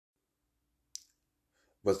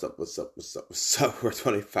What's up? What's up? What's up? What's up? We're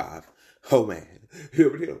 25. Oh man,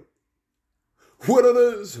 here we go. What it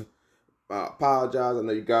is? I apologize. I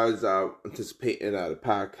know you guys anticipating the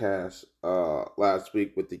podcast last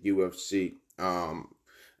week with the UFC. I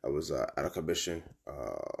was out of commission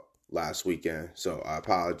last weekend, so I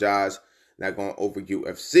apologize. Not going over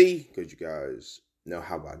UFC because you guys know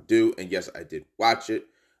how I do, and yes, I did watch it.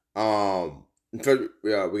 First,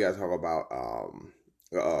 we got to talk about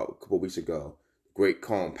a couple weeks ago. Great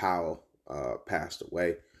Colin Powell passed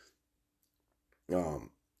away. I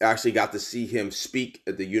actually got to see him speak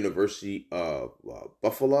at the University of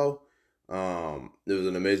Buffalo. It was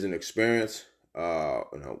an amazing experience.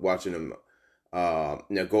 Watching him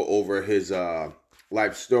go over his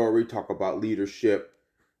life story, talk about leadership,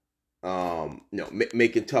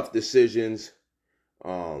 making tough decisions.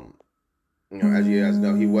 As you guys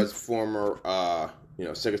know, he was former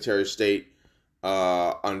Secretary of State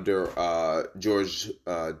under George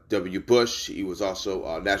W. Bush. He was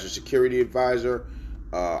also National Security Advisor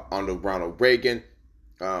under Ronald Reagan.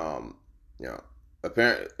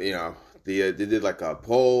 Apparently, they did like a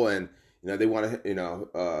poll, and they wanted,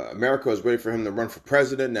 America was ready for him to run for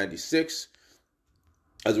president in '96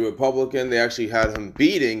 as a Republican. They actually had him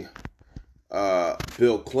beating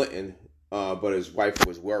Bill Clinton, but his wife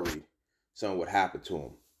was worried something would happen to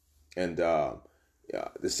him, and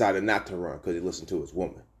decided not to run because he listened to his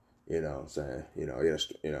woman. You know what I'm saying?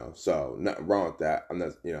 So nothing wrong with that. I'm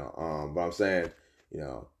not, but I'm saying,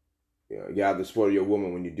 you have to support your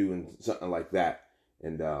woman when you're doing something like that.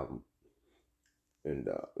 And he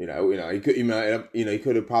could, he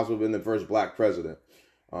could have possibly been the first black president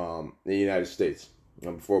in the United States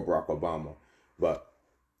before Barack Obama. But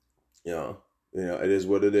it is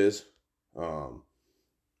what it is.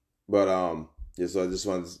 So I just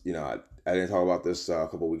wanted, I didn't talk about this a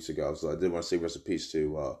couple weeks ago, so I did want to say rest in peace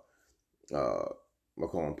to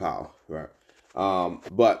Colin Powell, right?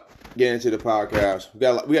 But getting into the podcast, we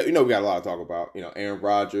got a lot to talk about. Aaron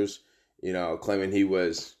Rodgers, claiming he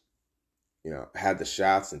was, had the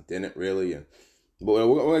shots and didn't really, but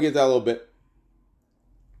we're gonna get that a little bit.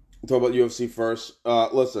 Talk about UFC first.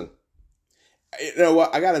 Listen, you know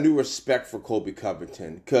what? I got a new respect for Colby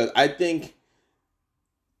Covington because I think,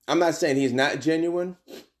 I'm not saying he's not genuine,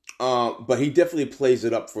 but he definitely plays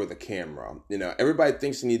it up for the camera. Everybody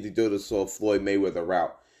thinks he needs to do the sort of Floyd Mayweather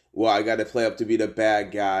route. Well, I got to play up to be the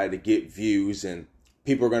bad guy to get views, and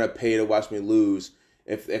people are going to pay to watch me lose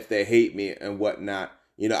if they hate me and whatnot.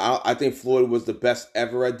 I think Floyd was the best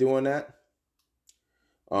ever at doing that.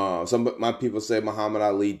 Some of my people say Muhammad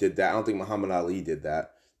Ali did that. I don't think Muhammad Ali did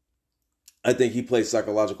that. I think he played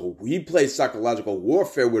psychological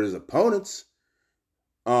warfare with his opponents.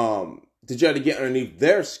 To try to get underneath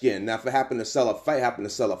their skin. Now, if it happened to sell a fight, I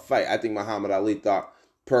think Muhammad Ali thought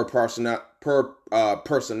per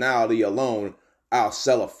personality alone, I'll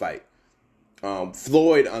sell a fight.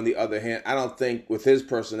 Floyd, on the other hand, I don't think with his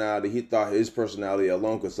personality, he thought his personality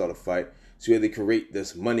alone could sell a fight. So he had to create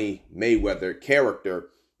this Money Mayweather character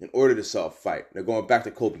in order to sell a fight. Now, going back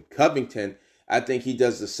to Colby Covington, I think he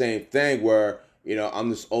does the same thing where,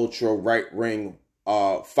 I'm this ultra right ring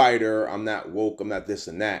fighter. I'm not woke. I'm not this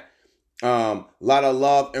and that. A lot of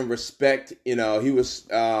love and respect. He was,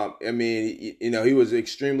 he was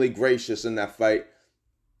extremely gracious in that fight.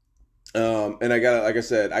 And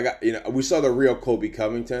we saw the real Colby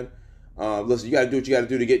Covington. Listen, you got to do what you got to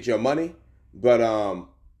do to get your money. But,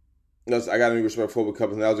 listen, I got any respect for Colby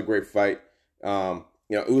Covington. That was a great fight.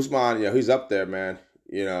 Usman, he's up there, man.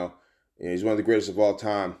 He's one of the greatest of all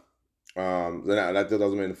time. That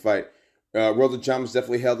doesn't mean the fight. Rosa Chavez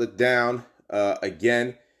definitely held it down,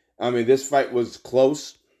 again. This fight was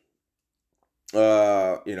close.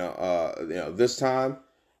 This time,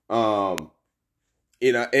 there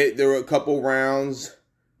were a couple rounds,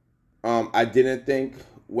 I didn't think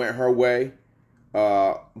went her way,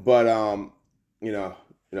 but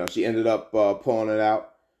she ended up pulling it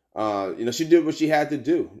out. She did what she had to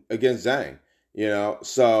do against Zhang.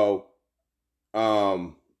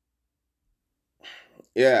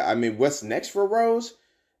 What's next for Rose?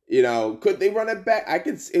 Could they run it back? I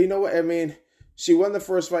could, she won the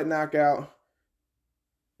first fight knockout.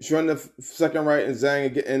 She won the second fight in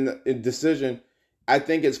Zhang in decision. I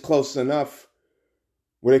think it's close enough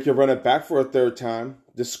where they can run it back for a third time.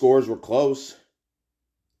 The scores were close.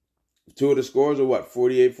 Two of the scores are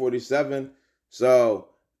 48-47. So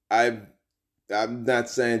I'm not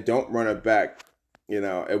saying don't run it back. I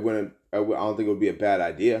don't think it would be a bad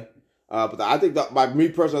idea. But I think me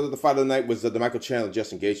personally, I think the fight of the night was the Michael Chandler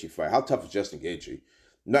Justin Gaethje fight. How tough is Justin Gaethje?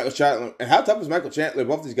 Michael Chandler, and how tough is Michael Chandler?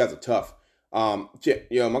 Both these guys are tough. Michael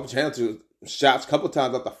Chandler took shots a couple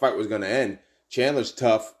times thought the fight was going to end. Chandler's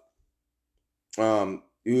tough.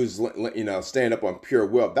 He was, stand up on pure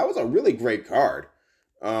will. That was a really great card.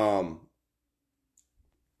 Obviously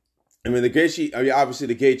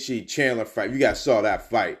the Gaethje Chandler fight. You guys saw that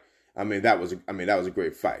fight. That was a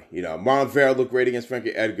great fight. Marlon Vera looked great against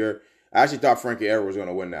Frankie Edgar. I actually thought Frankie Edgar was going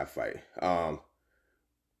to win that fight. You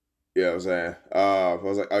know what I'm saying? I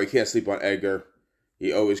was like, you can't sleep on Edgar.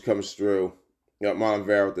 He always comes through. Marlon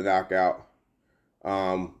Vera with the knockout.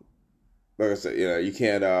 Like I said, you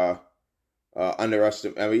can't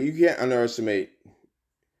underestimate. You can't underestimate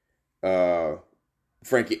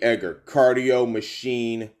Frankie Edgar, cardio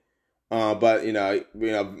machine. But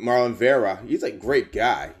Marlon Vera, he's a great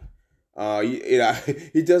guy.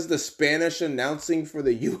 He does the Spanish announcing for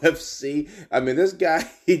the UFC. This guy,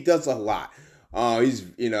 he does a lot. He's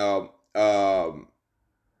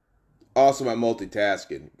awesome at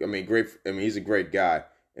multitasking. Great. He's a great guy,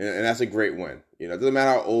 and that's a great win. It doesn't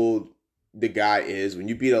matter how old the guy is. When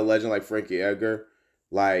you beat a legend like Frankie Edgar,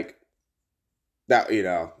 like that,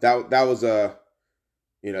 that was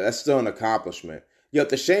that's still an accomplishment.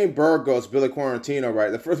 The Shane Burgos, Billy Quarantino,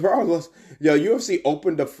 right? The first part was, UFC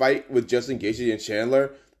opened the fight with Justin Gaethje and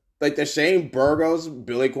Chandler. Like the Shane Burgos,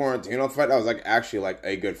 Billy Quarantino fight, that was actually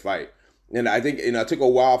a good fight. And I think, it took a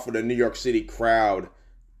while for the New York City crowd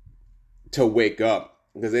to wake up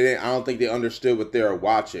because I don't think they understood what they were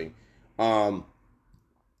watching. Shane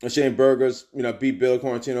Burgos, beat Billy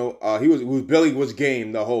Quarantino. Billy was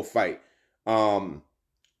game the whole fight.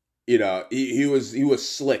 He was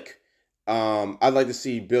slick. I'd like to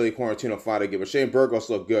see Billy Quarantino fight again, but Shane Burgos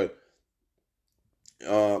looked good.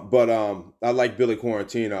 But I like Billy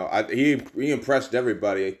Quarantino. He impressed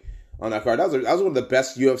everybody on that card. That was one of the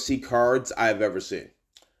best UFC cards I've ever seen.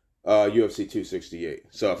 UFC 268.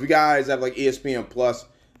 So if you guys have ESPN Plus,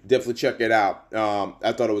 definitely check it out.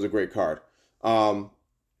 I thought it was a great card. I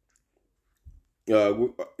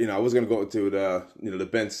was gonna go into the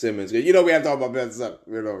Ben Simmons. We have to talk about Ben Simmons.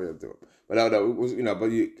 We have to do it. But I know it was,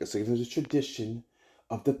 it's a tradition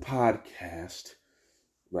of the podcast,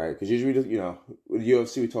 right? Because usually, with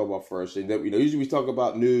UFC we talk about first, and then, usually we talk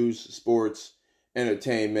about news, sports,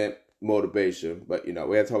 entertainment, motivation. But we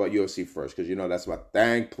have to talk about UFC first because that's my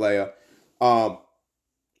thing, player. Let's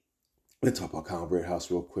talk about Kyle Rittenhouse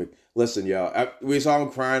real quick. Listen, y'all, we saw him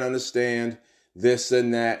crying on the stand, this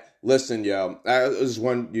and that. Listen, yo, there's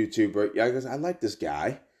one YouTuber. I like this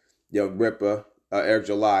guy, Ripper, Eric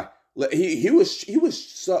July. He was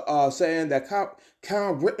saying that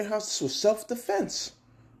Kyle Rittenhouse was self-defense.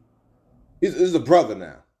 He's a brother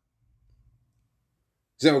now.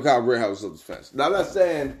 Saying Kyle Rittenhouse was self-defense. Now I'm not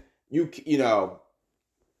saying we gotta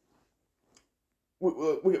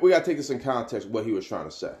take this in context what he was trying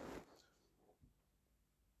to say.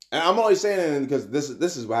 And I'm only saying it because this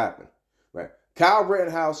is what happened, right? Kyle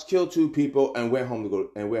Rittenhouse killed 2 people and went home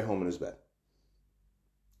in his bed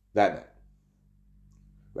that night.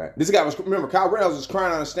 Right. This guy remember, Kyle Rittenhouse was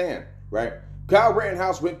crying on a stand, right? Kyle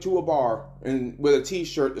Rittenhouse went to a bar and with a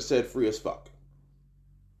t-shirt that said free as fuck.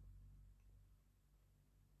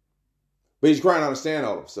 But he's crying on a stand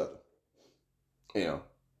all of a sudden. And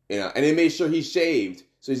they made sure he shaved,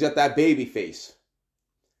 so he's got that baby face.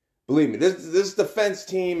 Believe me, this defense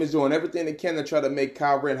team is doing everything they can to try to make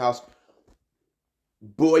Kyle Rittenhouse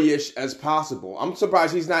boyish as possible. I'm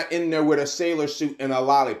surprised he's not in there with a sailor suit and a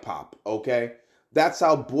lollipop, okay? That's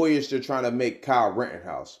how boyish they're trying to make Kyle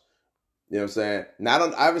Rittenhouse. You know what I'm saying?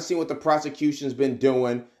 Now I haven't seen what the prosecution's been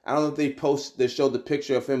doing. I don't know if they showed the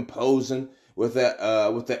picture of him posing with the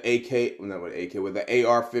AR-15.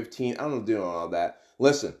 I don't know if they're doing all that.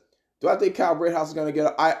 Listen, do I think Kyle Rittenhouse is gonna get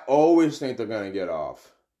off? I always think they're gonna get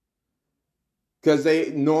off. Because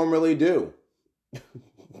they normally do.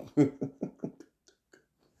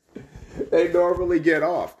 They normally get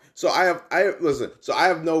off. So I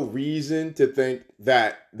have no reason to think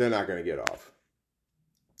that they're not going to get off.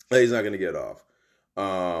 He's not going to get off.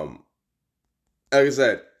 Like I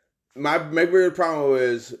said, my bigger problem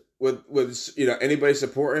is with anybody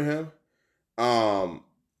supporting him.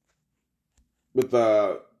 With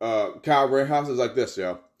Kyle Rittenhouse is like this,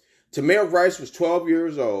 yo. Tamir Rice was 12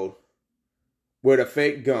 years old with a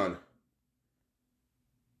fake gun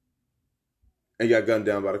and got gunned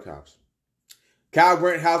down by the cops. Kyle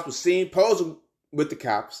Rittenhouse was seen posing with the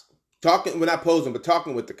cops. Talking with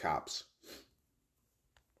the cops.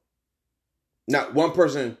 Not one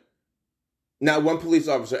police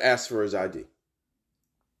officer asked for his ID.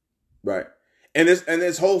 Right. And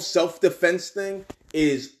this whole self-defense thing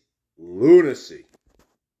is lunacy.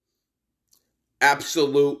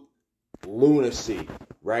 Absolute lunacy.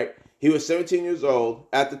 Right? He was 17 years old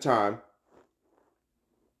at the time.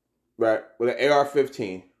 Right? With an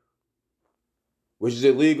AR-15. which is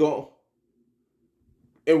illegal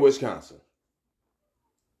in Wisconsin.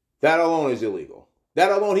 That alone is illegal.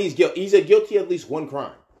 That alone, he's guilty. He's guilty of at least one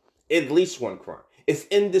crime. At least one crime. It's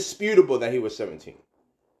indisputable that he was 17.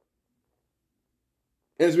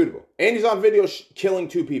 Indisputable. And he's on video killing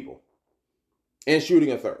 2 people and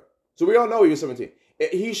shooting a third. So we all know he was 17.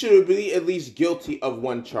 He should be at least guilty of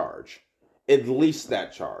one charge. At least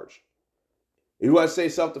that charge. If you want to say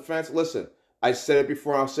self-defense, listen, I said it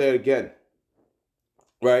before, I'll say it again.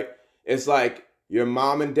 Right? It's like your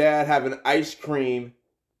mom and dad having ice cream,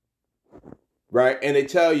 right? And they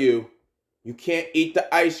tell you, you can't eat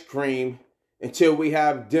the ice cream until we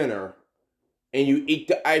have dinner. And you eat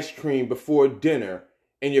the ice cream before dinner.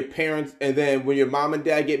 And your parents, and then when your mom and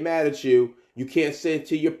dad get mad at you, you can't say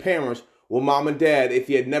to your parents, well, mom and dad, if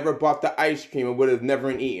you had never bought the ice cream, I would have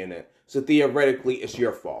never eaten it. So theoretically, it's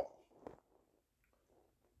your fault.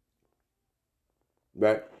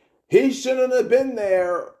 Right? He shouldn't have been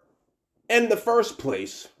there in the first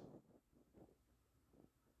place.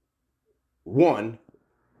 One.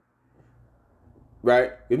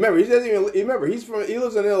 Right? Remember, he lives in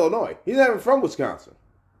Illinois. He's not even from Wisconsin.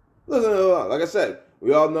 He lives in Illinois. Like I said,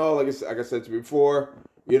 we all know, like I said to you before,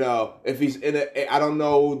 you know, if he's I don't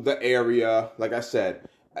know the area, like I said,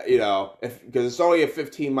 you know, because it's only a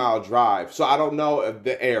 15-mile drive, so I don't know if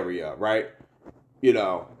the area, right? You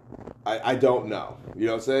know, I don't know. You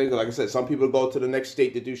know what I'm saying? Like I said, some people go to the next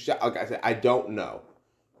state to do shot. Like I said, I don't know.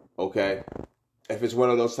 Okay? If it's one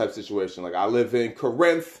of those type of situations. Like I live in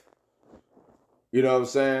Corinth. You know what I'm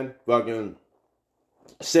saying? Fucking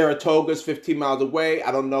Saratoga's 15 miles away.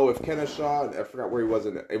 I don't know if Kennesaw, I forgot where he lives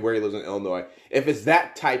in Illinois. If it's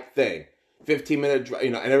that type thing, 15-minute drive, you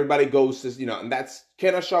know, and everybody goes to, you know, and that's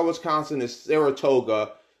Kennesaw, Wisconsin is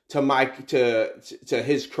Saratoga to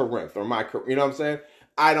his Corinth or my, you know what I'm saying?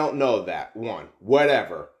 I don't know that. One,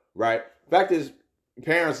 whatever, right? Fact is,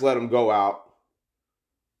 parents let him go out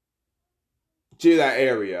to that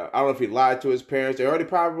area. I don't know if he lied to his parents. They already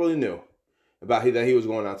probably knew about that he was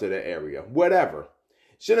going out to that area. Whatever.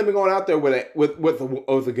 Shouldn't have been going out there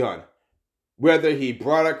with a gun. Whether he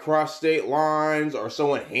brought it across state lines or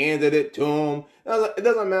someone handed it to him, it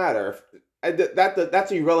doesn't matter.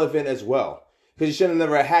 That's irrelevant as well. Because he shouldn't have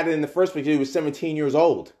never had it in the first place. He was 17 years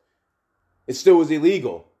old. It still was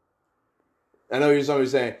illegal. I know you're somebody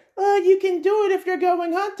saying, oh, you can do it if you're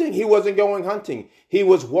going hunting. He wasn't going hunting. He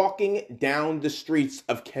was walking down the streets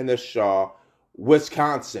of Kennesaw,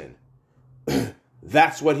 Wisconsin.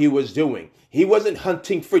 That's what he was doing. He wasn't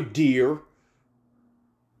hunting for deer.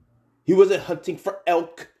 He wasn't hunting for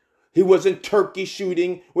elk. He wasn't turkey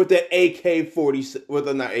shooting with an AK-40, with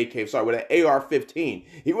an AR-15.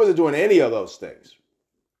 He wasn't doing any of those things.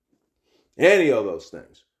 Any of those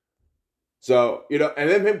things. So, you know, and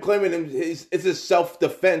then him claiming it's a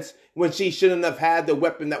self-defense when she shouldn't have had the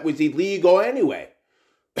weapon that was illegal anyway.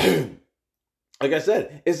 Like I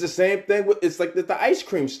said, it's the same thing. It's like the ice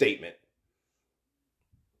cream statement.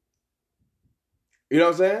 You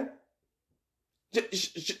know what I'm saying?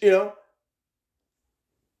 You know?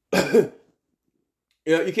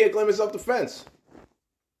 You know, you can't claim it self-defense.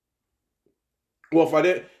 Well, if I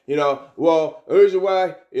did, you know, well, the reason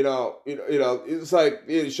why, you know, it's like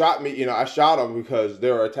he shot me. You know, I shot him because they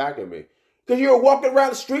were attacking me. Because you were walking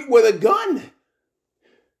around the street with a gun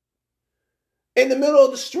in the middle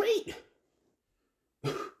of the street.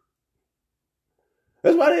 That's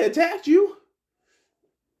why they attacked you.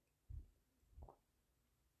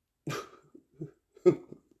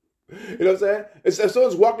 You know what I'm saying? If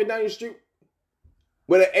someone's walking down your street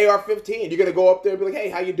with an AR-15, you're gonna go up there and be like, "Hey,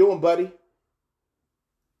 how you doing, buddy?"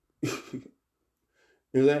 You know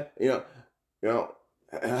what I'm saying? You know.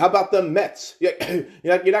 How about the Mets? You're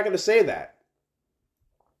not gonna say that.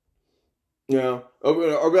 You know,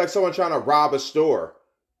 or be like someone trying to rob a store.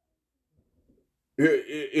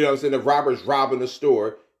 You know what I'm saying? The robber's robbing the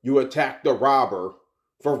store. You attack the robber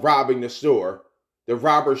for robbing the store. The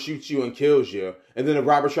robber shoots you and kills you. And then the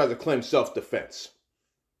robber tries to claim self-defense.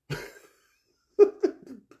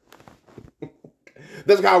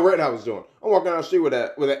 That's how Rittenhouse was doing. I'm walking down the street with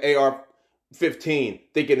an AR-15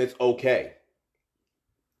 thinking it's okay.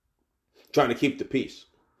 Trying to keep the peace.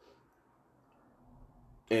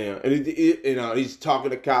 And he's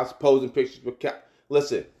talking to cops, posing pictures with cops.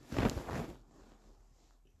 Listen.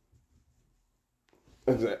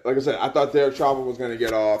 Like I said, I thought Derek Chauvin was going to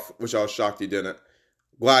get off, which I was shocked he didn't.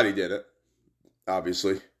 Glad he did it,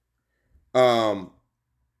 obviously. I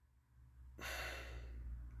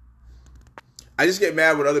just get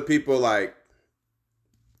mad when other people like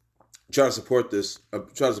try to support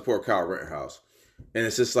Kyle Rittenhouse. And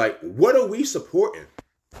it's just like, what are we supporting?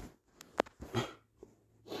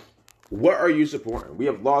 What are you supporting? We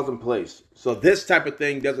have laws in place, so this type of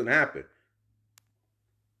thing doesn't happen.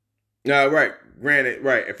 No, right. Granted,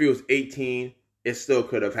 right. If he was 18, it still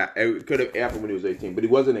could have happened. It could have happened when he was 18, but he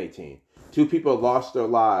wasn't 18. Two people lost their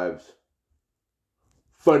lives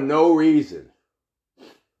for no reason.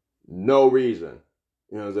 No reason.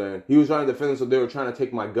 You know what I'm saying? He was trying to defend himself. They were trying to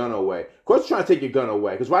take my gun away. Of course, they're trying to take your gun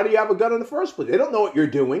away. Because why do you have a gun in the first place? They don't know what you're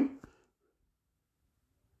doing.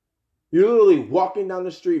 You're literally walking down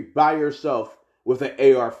the street by yourself with an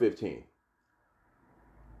AR-15.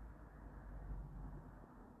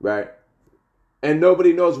 Right? And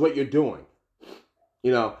nobody knows what you're doing.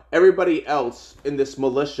 You know, everybody else in this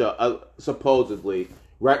militia, supposedly,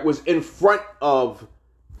 right, was in front of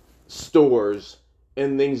stores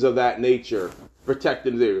and things of that nature,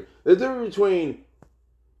 protecting there. The difference between,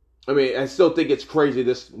 I mean, I still think it's crazy,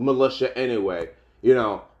 this militia anyway, you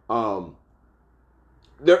know,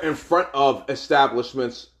 they're in front of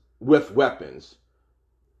establishments with weapons.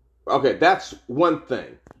 Okay, that's one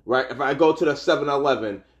thing, right? If I go to the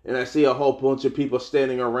 7-Eleven and I see a whole bunch of people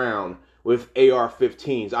standing around with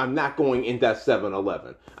AR-15s, I'm not going in that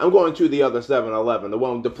 7-Eleven. I'm going to the other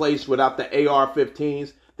 7-Eleven, the place without the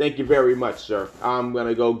AR-15s. Thank you very much, sir. I'm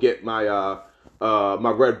gonna go get my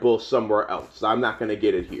my Red Bull somewhere else. I'm not gonna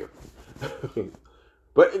get it here.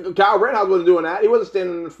 But Kyle Rittenhouse wasn't doing that. He wasn't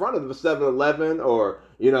standing in front of the 7-Eleven or,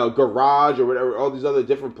 you know, garage or whatever, all these other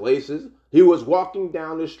different places. He was walking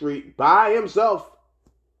down the street by himself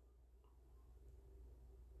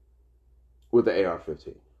with the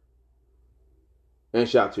AR-15 and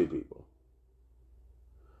shot two people.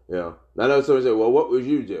 You know, I know somebody say, well, what would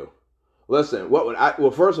you do? Listen, what would I,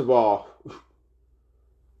 well, first of all,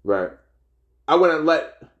 right, I wouldn't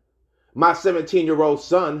let my 17-year-old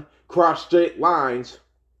son cross straight lines,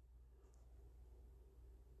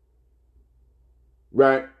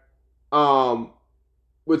 right, to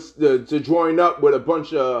join up with a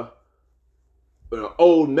bunch of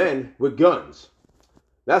old men with guns.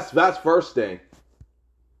 That's first thing.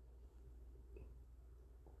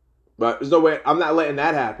 But there's no way, I'm not letting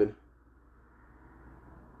that happen.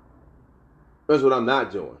 That's what I'm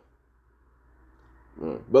not doing.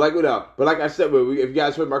 But like I said, if you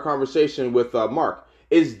guys heard my conversation with Mark,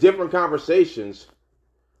 it's different conversations,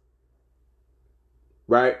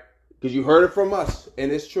 right? Because you heard it from us,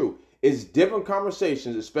 and it's true. It's different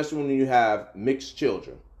conversations, especially when you have mixed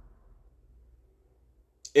children.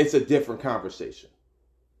 It's a different conversation.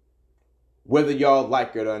 Whether y'all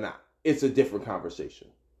like it or not, it's a different conversation.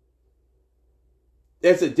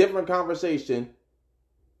 It's a different conversation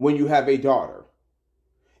when you have a daughter.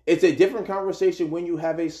 It's a different conversation when you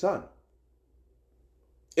have a son.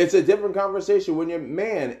 It's a different conversation when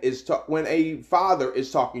when a father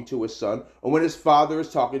is talking to his son, or when his father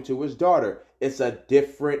is talking to his daughter. It's a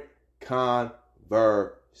different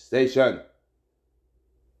conversation.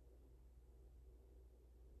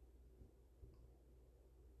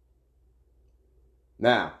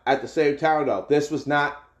 Now, at the same time, though, this was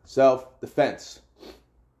not self-defense.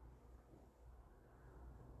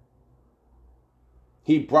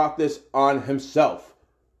 He brought this on himself.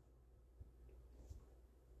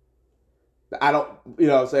 I don't, you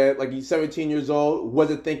know what I'm saying? Like, he's 17 years old,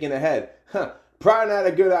 wasn't thinking ahead. Probably not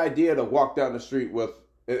a good idea to walk down the street with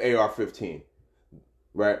an AR-15,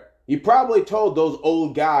 right? He probably told those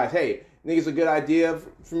old guys, hey, think it's a good idea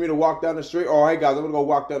for me to walk down the street? Or, hey, guys, I'm going to go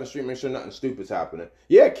walk down the street and make sure nothing stupid's happening.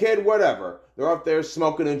 Yeah, kid, whatever. They're up there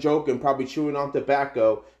smoking and joking, probably chewing on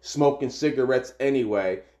tobacco, smoking cigarettes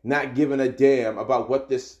anyway, not giving a damn about what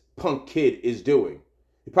this punk kid is doing.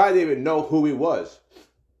 He probably didn't even know who he was.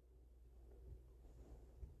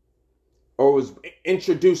 Or was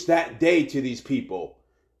introduced that day to these people.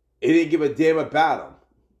 He didn't give a damn about them.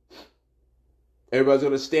 Everybody's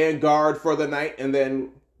going to stand guard for the night and then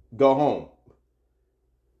go home.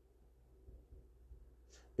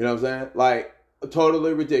 You know what I'm saying? Like,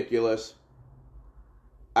 totally ridiculous.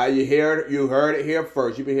 You heard it here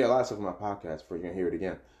first. You've been hearing a lot of stuff on my podcast before you're going to hear it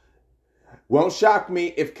again. Won't shock me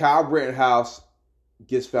if Kyle Rittenhouse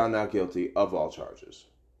gets found not guilty of all charges.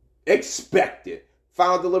 Expect it.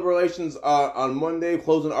 Final deliberations on Monday,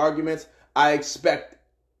 closing arguments. I expect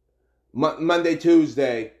Monday,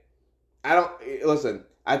 Tuesday. I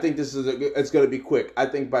think it's going to be quick. I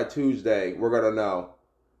think by Tuesday, we're going to know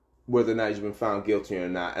whether or not he's been found guilty or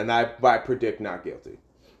not. And I predict not guilty.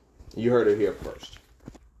 You heard it here first.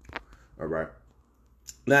 All right.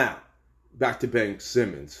 Now, back to Ben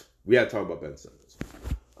Simmons. We had to talk about Ben Simmons.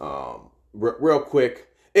 Real quick.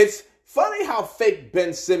 It's funny how fake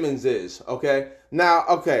Ben Simmons is, okay? Now,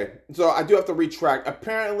 okay, so I do have to retract.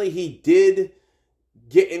 Apparently, he did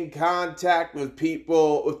get in contact with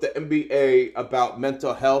people with the NBA about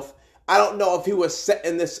mental health. I don't know if he was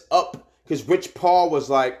setting this up because Rich Paul was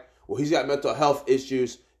like, well, he's got mental health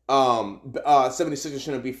issues. 76ers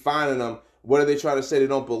shouldn't be fining him. What are they trying to say? They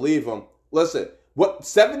don't believe him. Listen, what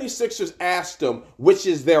 76ers asked him, which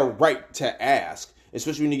is their right to ask,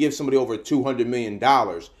 especially when you give somebody over $200 million.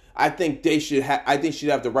 I think they should have. I think she'd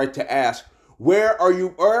have the right to ask, where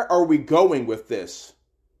are we going with this?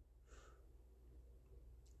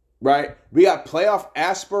 Right? We got playoff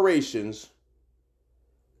aspirations.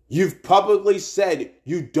 You've publicly said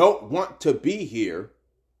you don't want to be here.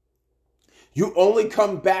 You only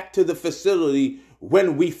come back to the facility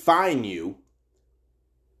when we fine you.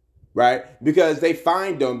 Right? Because they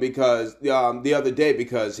fined him because the other day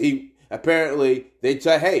because he apparently they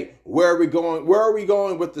said, hey, where are we going? Where are we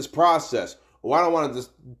going with this process? Well, I don't want to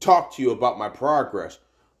just talk to you about my progress.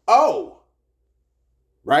 Oh,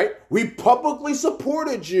 right? We publicly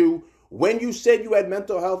supported you when you said you had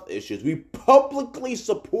mental health issues. We publicly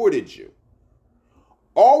supported you.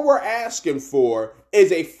 All we're asking for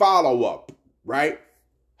is a follow-up, right?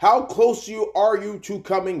 How close are you to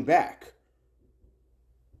coming back?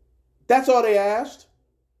 That's all they asked.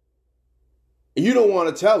 You don't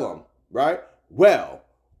want to tell them, right? Well,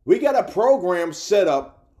 we got a program set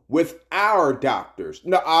up with our doctors.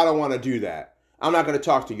 No, I don't want to do that. I'm not going to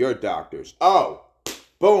talk to your doctors. Oh,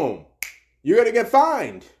 boom. You're going to get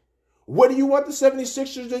fined. What do you want the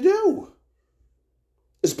 76ers to do?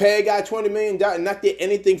 Is pay a guy $20 million and not get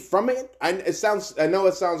anything from it? I know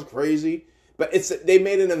it sounds crazy, but they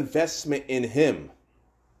made an investment in him.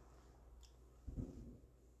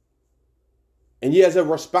 And he has a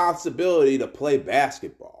responsibility to play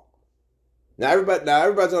basketball. Now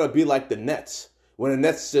everybody's going to be like the Nets. When the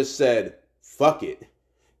Nets just said, fuck it.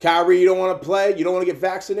 Kyrie, you don't want to play? You don't want to get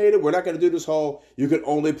vaccinated? We're not going to do this whole, you can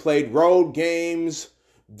only play road games,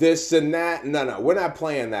 this and that. No, we're not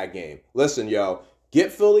playing that game. Listen, yo,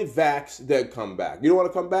 get fully vaxxed, then come back. You don't want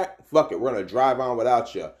to come back? Fuck it. We're going to drive on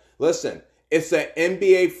without you. Listen, it's an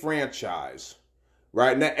NBA franchise,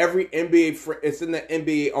 right? Not every NBA, it's in the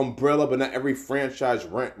NBA umbrella, but not every franchise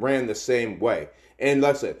ran the same way. And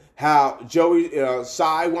listen, how Joey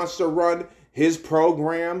Tsai wants to run his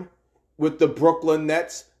program with the Brooklyn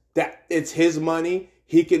Nets, that it's his money.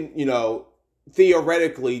 He can,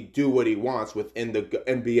 theoretically do what he wants within the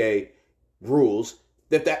NBA rules.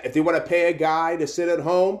 That if they want to pay a guy to sit at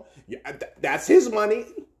home, that's his money.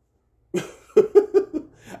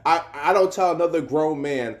 I don't tell another grown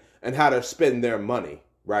man and how to spend their money,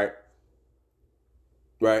 right?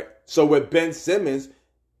 Right? So with Ben Simmons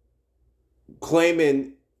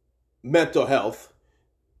claiming mental health,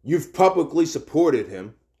 you've publicly supported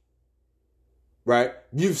him, right?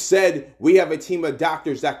 You've said we have a team of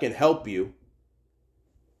doctors that can help you,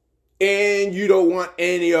 and you don't want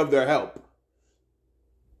any of their help.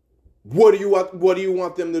 What do you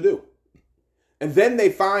want them to do? And then they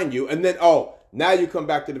find you, and then now you come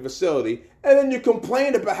back to the facility, and then you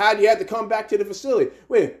complain about how you had to come back to the facility.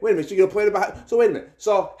 Wait a minute, so you complain about so wait a minute.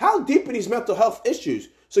 So how deep are these mental health issues?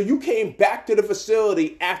 So you came back to the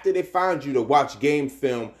facility after they found you to watch game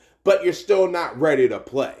film, but you're still not ready to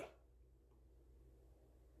play.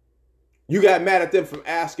 You got mad at them from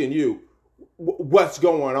asking you what's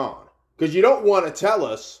going on. Because you don't want to tell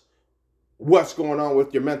us what's going on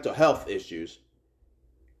with your mental health issues.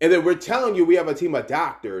 And then we're telling you we have a team of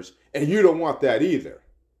doctors, and you don't want that either.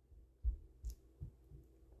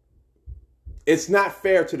 It's not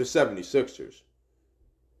fair to the 76ers.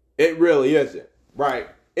 It really isn't, right?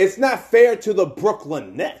 It's not fair to the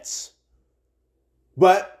Brooklyn Nets.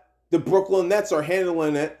 But the Brooklyn Nets are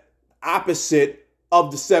handling it opposite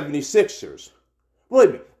of the 76ers.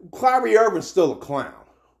 Believe me, Kyrie Irving's still a clown.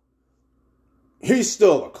 He's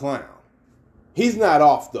still a clown. He's not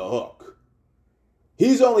off the hook.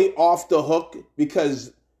 He's only off the hook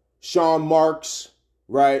because Sean Marks,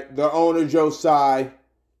 right, the owner Joe Tsai,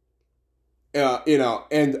 God, I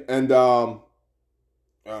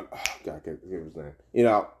can't give his name.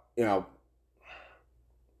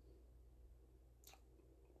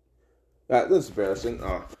 This is embarrassing.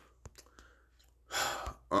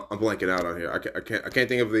 I'm blanking out on here. I can't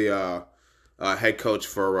think of the head coach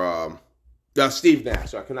for Steve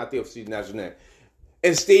Nash. I cannot think of Steve Nash's name.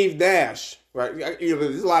 And Steve Nash, right?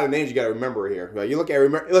 There's a lot of names you got to remember here. Right? You look at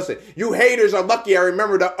listen. You haters are lucky. I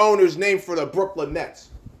remember the owner's name for the Brooklyn Nets.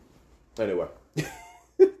 Anyway.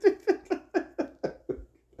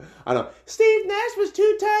 I know. Steve Nash was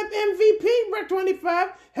 2-time MVP, Brett 25.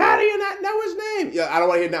 How do you not know his name? Yeah, I don't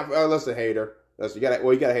want to hear that. Listen, hater. Listen, you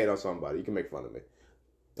gotta hate on somebody. You can make fun of me.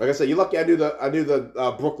 Like I said, you're lucky I knew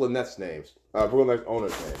the Brooklyn Nets names. Brooklyn Nets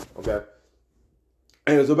owner's name. Okay.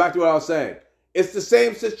 Anyway, so back to what I was saying. It's the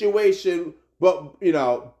same situation but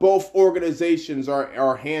both organizations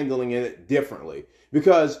are handling it differently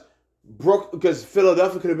because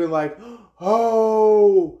Philadelphia could have been like,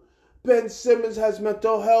 oh, Ben Simmons has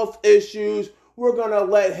mental health issues. We're gonna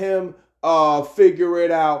let him figure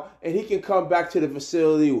it out, and he can come back to the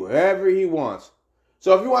facility wherever he wants.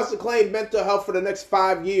 So if he wants to claim mental health for the next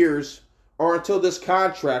 5 years, or until this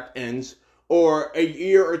contract ends, or a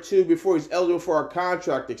year or two before he's eligible for a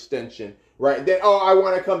contract extension, right? Then, I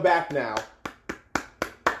want to come back now,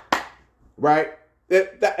 right?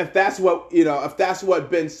 If that's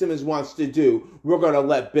what Ben Simmons wants to do, we're going to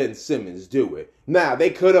let Ben Simmons do it. Now, they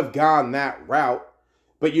could have gone that route,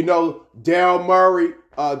 but Daryl Morey,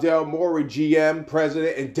 GM,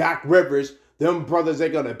 president, and Doc Rivers, them brothers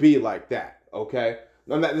ain't going to be like that, okay?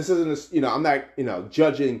 I'm not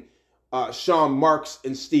judging Sean Marks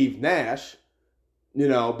and Steve Nash,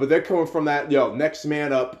 but they're coming from that, next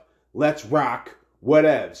man up, let's rock,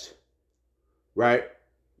 whatevs, right?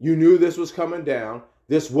 You knew this was coming down.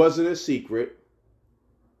 This wasn't a secret.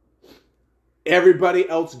 Everybody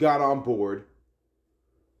else got on board.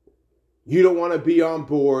 You don't want to be on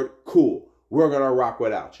board? Cool. We're going to rock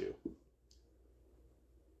without you.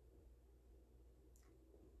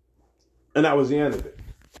 And that was the end of it.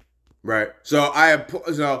 Right. So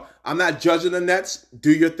I'm not judging the Nets.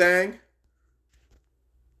 Do your thing.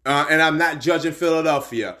 And I'm not judging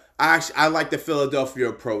Philadelphia. I like the Philadelphia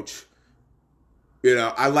approach.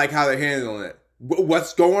 I like how they're handling it.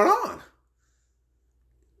 What's going on?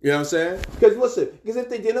 You know what I'm saying? Because if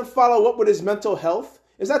they didn't follow up with his mental health,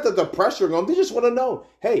 it's not that they're pressuring him. They just want to know,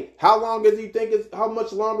 hey, how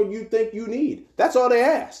much longer do you think you need? That's all they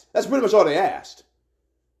asked. That's pretty much all they asked.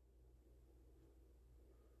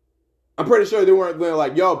 I'm pretty sure they weren't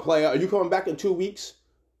like, yo, player, are you coming back in 2 weeks?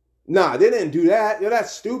 Nah, they didn't do that.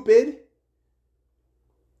 That's stupid.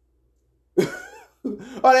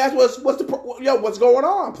 All they asked was, what's going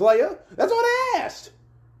on, player? That's all they asked.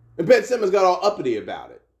 And Ben Simmons got all uppity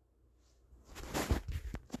about it.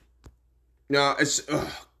 It's,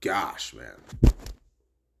 oh gosh, man.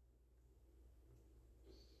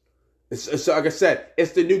 It's like I said,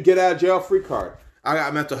 it's the new get out of jail free card. I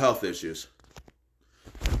got mental health issues.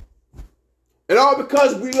 And all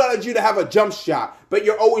because we wanted you to have a jump shot, but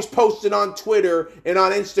you're always posting on Twitter and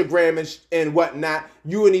on Instagram and whatnot,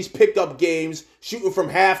 you in these pickup games, shooting from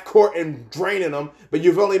half court and draining them, but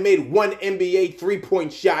you've only made one NBA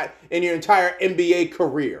three-point shot in your entire NBA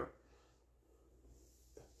career.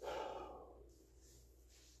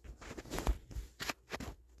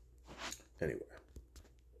 Anyway.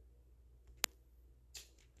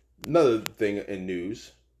 Another thing in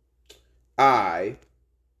news.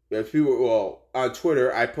 On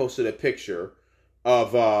Twitter, I posted a picture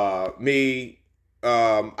of me.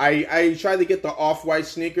 I tried to get the off-white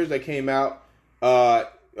sneakers that came out a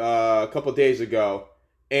couple days ago,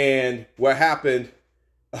 and what happened?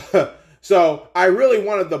 So I really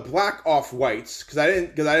wanted the black off-whites because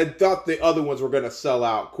I thought the other ones were going to sell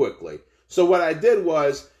out quickly. So what I did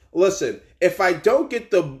was, listen, if I don't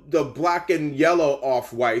get the black and yellow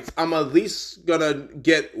off-whites, I'm at least going to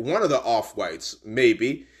get one of the off-whites,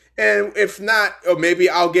 maybe. And if not, or maybe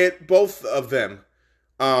I'll get both of them.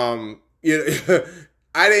 I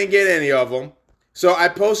didn't get any of them. So I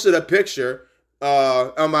posted a picture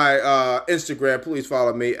on my Instagram. Please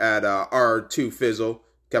follow me at R2Fizzle.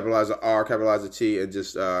 Capitalize the R, capitalize the T, and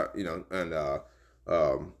just,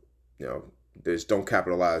 just don't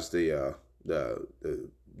capitalize the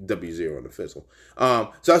W0 on the fizzle.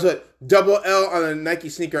 So I said double L on the Nike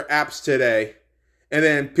sneaker apps today, and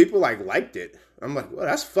then people liked it. I'm like, well,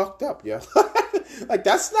 that's fucked up, yo. Like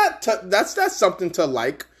that's not something to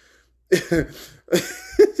like. I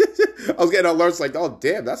was getting alerts like, oh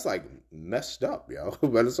damn, that's like messed up, yo.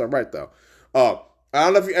 But it's all right though. I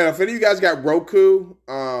don't know if any of you guys got Roku.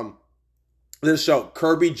 This show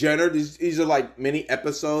Kirby Jenner. These are like mini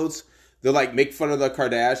episodes. They like make fun of the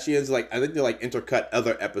Kardashians. Like I think they like intercut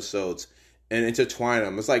other episodes and intertwine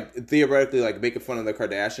them. It's like theoretically like making fun of the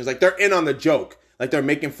Kardashians. Like they're in on the joke. Like they're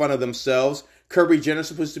making fun of themselves. Kirby Jenner's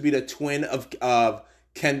supposed to be the twin of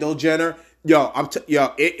Kendall Jenner. Yo,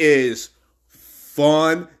 it is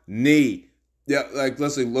funny. Yeah, like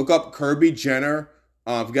listen, look up Kirby Jenner.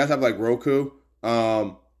 If you guys have like Roku,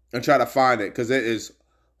 and try to find it because it is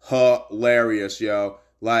hilarious, yo.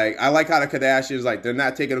 Like I like how the Kardashians like they're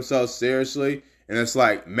not taking themselves seriously, and it's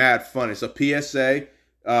like mad funny. So PSA,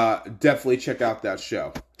 definitely check out that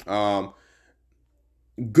show.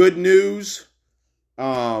 Good news.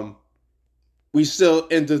 We still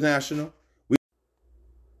international.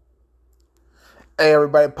 Hey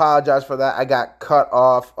everybody, apologize for that. I got cut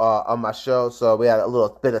off on my show, so we had a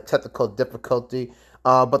little bit of technical difficulty.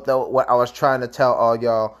 But what I was trying to tell all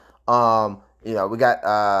y'all, we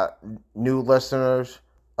got new listeners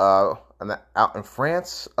out in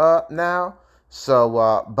France now.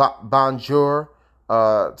 So bonjour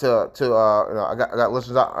I got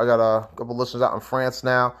listeners out. I got a couple listeners out in France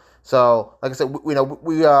now. So like I said, we're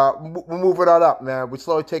moving on up, man. We're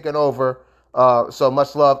slowly taking over. So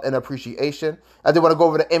much love and appreciation. I did want to go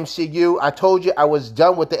over the MCU. I told you I was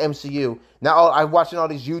done with the MCU. Now I'm watching all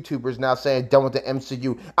these YouTubers now saying done with the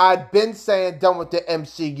MCU. I've been saying done with the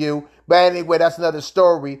MCU. But anyway, that's another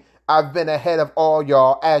story. I've been ahead of all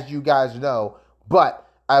y'all, as you guys know. But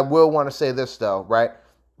I will want to say this, though, right?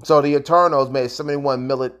 So the Eternals made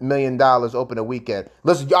 $71 million opening weekend.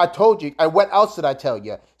 Listen, I told you. And what else did I tell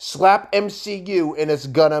you? Slap MCU and it's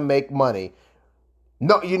going to make money.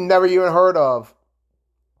 No, you never even heard of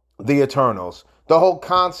the Eternals. The whole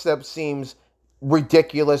concept seems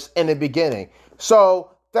ridiculous in the beginning. So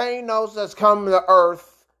Thanos has come to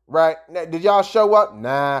Earth, right? Did y'all show up?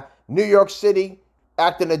 Nah. New York City,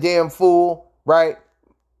 acting a damn fool, right?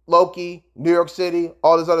 Loki, New York City,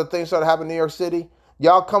 all these other things started happening in New York City.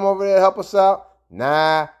 Y'all come over there to help us out?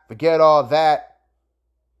 Nah, forget all that.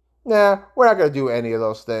 Nah, we're not going to do any of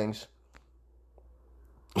those things.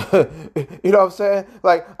 You know what I'm saying?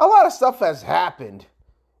 Like, a lot of stuff has happened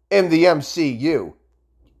in the MCU.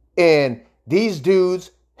 And these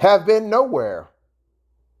dudes have been nowhere.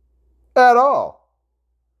 At all.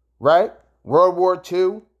 Right? World War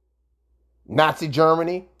II. Nazi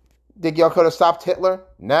Germany. Think y'all could have stopped Hitler?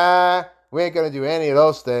 Nah, we ain't going to do any of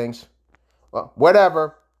those things. Well,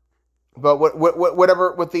 whatever. But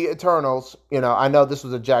whatever with the Eternals, I know this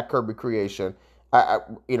was a Jack Kirby creation.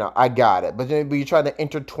 I got it. But you try to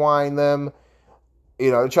intertwine them,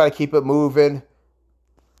 try to keep it moving.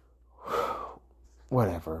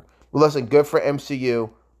 Whatever. Well, listen, good for MCU.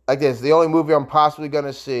 Like this, the only movie I'm possibly going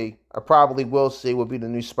to see, I probably will see, will be the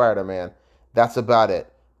new Spider-Man. That's about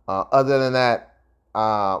it. Other than that,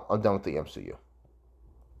 I'm done with the MCU.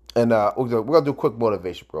 And we're going to do a quick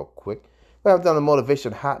motivation real quick. We haven't done a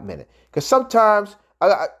motivation in a hot minute. Because sometimes,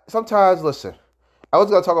 listen, I was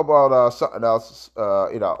going to talk about something else. I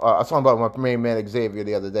was talking about my main man Xavier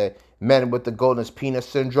the other day. Men with the golden penis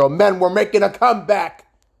syndrome. Men were making a comeback.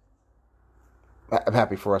 I'm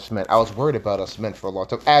happy for us men. I was worried about us men for a long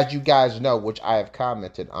time. As you guys know, which I have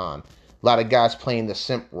commented on. A lot of guys playing the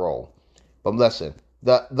simp role. But listen,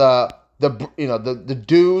 the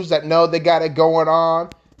dudes that know they got it going on,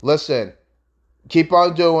 listen, keep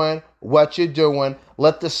on doing what you're doing.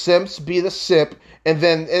 Let the simps be the simp. And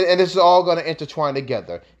this is all going to intertwine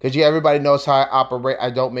together. Because everybody knows how I operate. I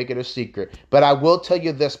don't make it a secret. But I will tell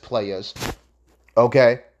you this, players.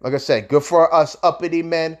 Okay? Like I said, good for us uppity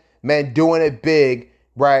men. Men doing it big,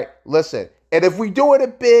 right? Listen. And if we doing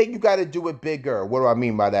it big, you got to do it bigger. What do I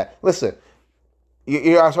mean by that? Listen.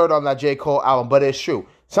 You guys heard on that J. Cole album. But it's true.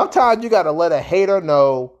 Sometimes you got to let a hater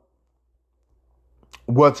know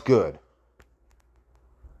what's good.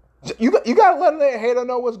 You got to let a hater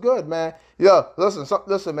know what's good, man. Yo,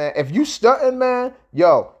 listen, man. If you stunting, man,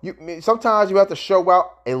 sometimes you have to show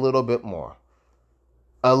out a little bit more.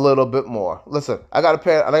 A little bit more. Listen, I got a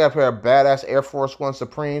pair of badass Air Force One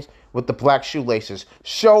Supremes with the black shoelaces.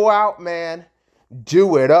 Show out, man.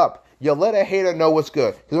 Do it up. Yo, let a hater know what's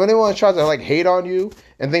good. Because when anyone tries to hate on you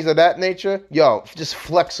and things of that nature, just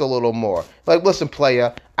flex a little more. Like, listen,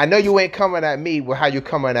 player, I know you ain't coming at me with how you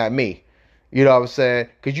coming at me. You know what I'm saying?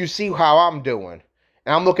 Because you see how I'm doing.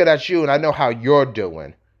 And I'm looking at you and I know how you're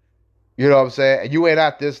doing. You know what I'm saying? And you ain't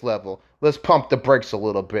at this level. Let's pump the brakes a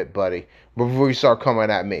little bit, buddy, before you start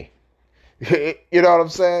coming at me. You know what I'm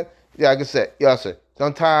saying? Yeah, like I said, listen,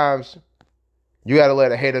 sometimes you got to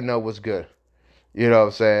let a hater know what's good. You know what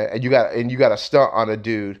I'm saying? And you got to stunt on a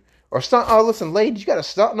dude. Or listen, ladies, you got to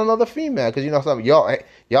stunt on another female. Because something,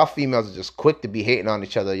 y'all females are just quick to be hating on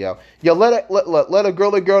each other, yo. Yo, let a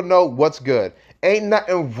girly girl know what's good. Ain't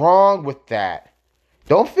nothing wrong with that.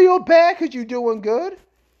 Don't feel bad because you're doing good.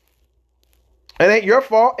 It ain't your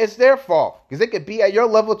fault. It's their fault. Because they could be at your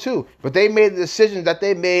level too. But they made the decisions that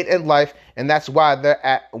they made in life. And that's why they're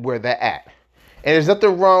at where they're at. And there's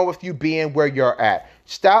nothing wrong with you being where you're at.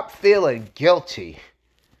 Stop feeling guilty.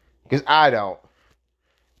 Because I don't.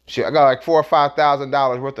 Shit, I got like $4,000 or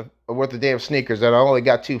 $5,000 worth of damn sneakers and I only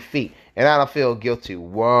got 2 feet. And I don't feel guilty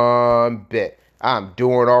one bit. I'm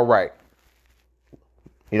doing all right.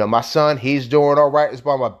 My son, he's doing all right. It's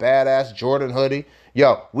by my badass Jordan hoodie.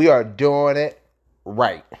 Yo, we are doing it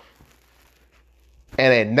right.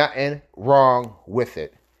 And ain't nothing wrong with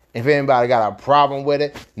it. If anybody got a problem with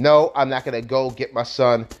it, no, I'm not going to go get my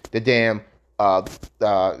son the damn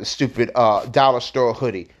stupid dollar store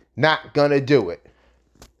hoodie. Not going to do it.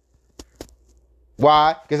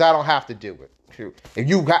 Why? Because I don't have to do it. If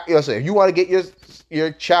you want to get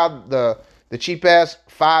your child the cheap ass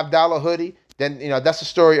 $5 hoodie, then that's the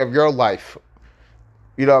story of your life.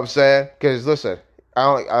 You know what I'm saying? Because listen,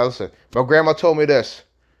 listen. My grandma told me this: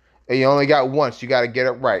 and you only got once. You got to get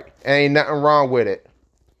it right. And ain't nothing wrong with it.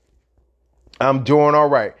 I'm doing all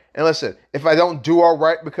right. And listen, if I don't do all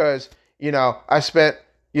right because I spent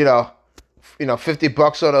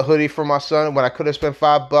 $50 on a hoodie for my son when I could have spent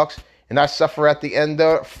 $5, and I suffer at the end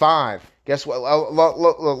of it, fine. Guess what?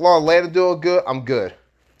 Long later doing good, I'm good.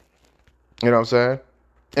 You know what I'm saying?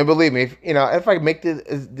 And believe me, if I make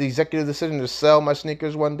the executive decision to sell my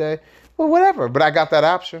sneakers one day, well, whatever. But I got that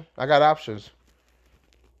option. I got options.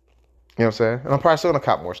 You know what I'm saying? And I'm probably still gonna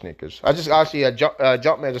cop more sneakers. I just actually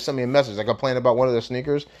Jumpman just sent me a message. I complained about one of their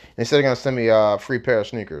sneakers, and they said they're gonna send me a free pair of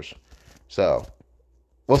sneakers. So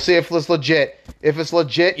we'll see if it's legit. If it's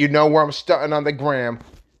legit, you know where I'm stunting on the gram.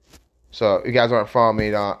 So if you guys aren't following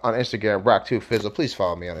me on Instagram, Rock2Fizzle, please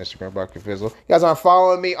follow me on Instagram, Rock2Fizzle. You guys aren't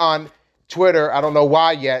following me on Twitter, I don't know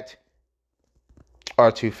why yet.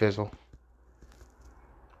 R2Fizzle.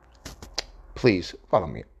 Please follow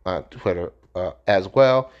me on Twitter as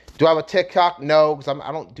well. Do I have a TikTok? No, because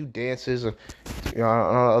I don't do dances. I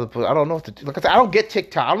don't know what to do. Like I said, I don't get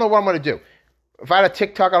TikTok. I don't know what I'm going to do. If I had a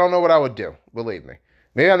TikTok, I don't know what I would do. Believe me.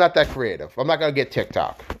 Maybe I'm not that creative. I'm not going to get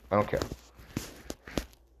TikTok. I don't care.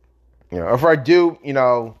 If I do, I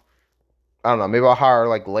don't know. Maybe I'll hire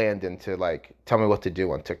Landon to tell me what to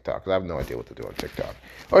do on TikTok, because I have no idea what to do on TikTok.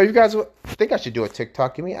 Or if you guys think I should do a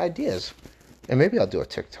TikTok, give me ideas, and maybe I'll do a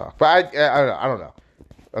TikTok. But I don't know.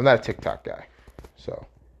 I'm not a TikTok guy, so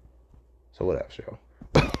whatever.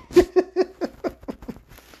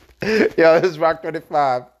 Yo, this is Rock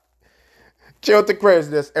 35. Chill with the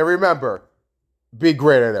craziness, and remember, be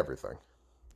great at everything.